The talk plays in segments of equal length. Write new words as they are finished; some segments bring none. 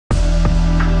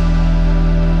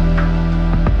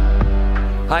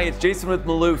Hi, it's Jason with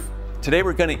Malouf. Today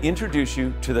we're going to introduce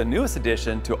you to the newest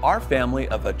addition to our family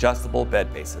of adjustable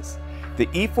bed bases. The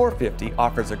E450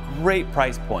 offers a great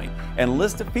price point and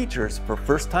list of features for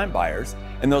first-time buyers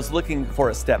and those looking for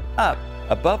a step up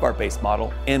above our base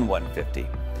model N150.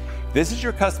 This is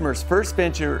your customer's first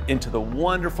venture into the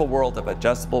wonderful world of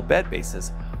adjustable bed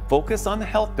bases. Focus on the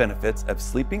health benefits of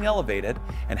sleeping elevated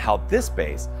and how this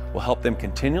base will help them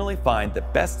continually find the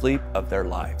best sleep of their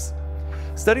lives.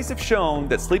 Studies have shown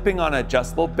that sleeping on an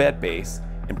adjustable bed base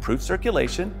improves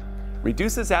circulation,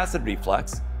 reduces acid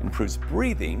reflux, improves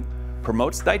breathing,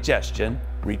 promotes digestion,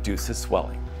 reduces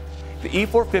swelling. The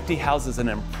E450 houses an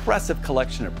impressive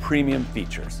collection of premium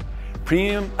features.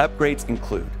 Premium upgrades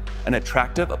include an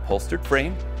attractive upholstered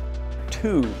frame,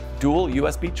 2 dual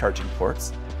USB charging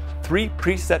ports, 3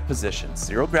 preset positions,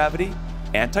 0 gravity,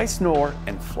 anti-snore,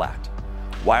 and flat,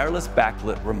 wireless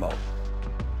backlit remote.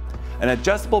 An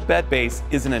adjustable bed base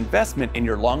is an investment in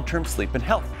your long-term sleep and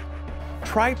health.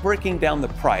 Try breaking down the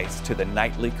price to the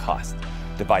nightly cost.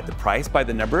 Divide the price by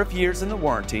the number of years in the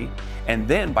warranty and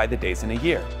then by the days in a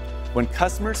year. When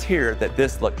customers hear that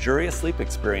this luxurious sleep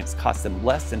experience costs them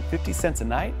less than 50 cents a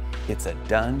night, it's a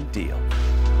done deal.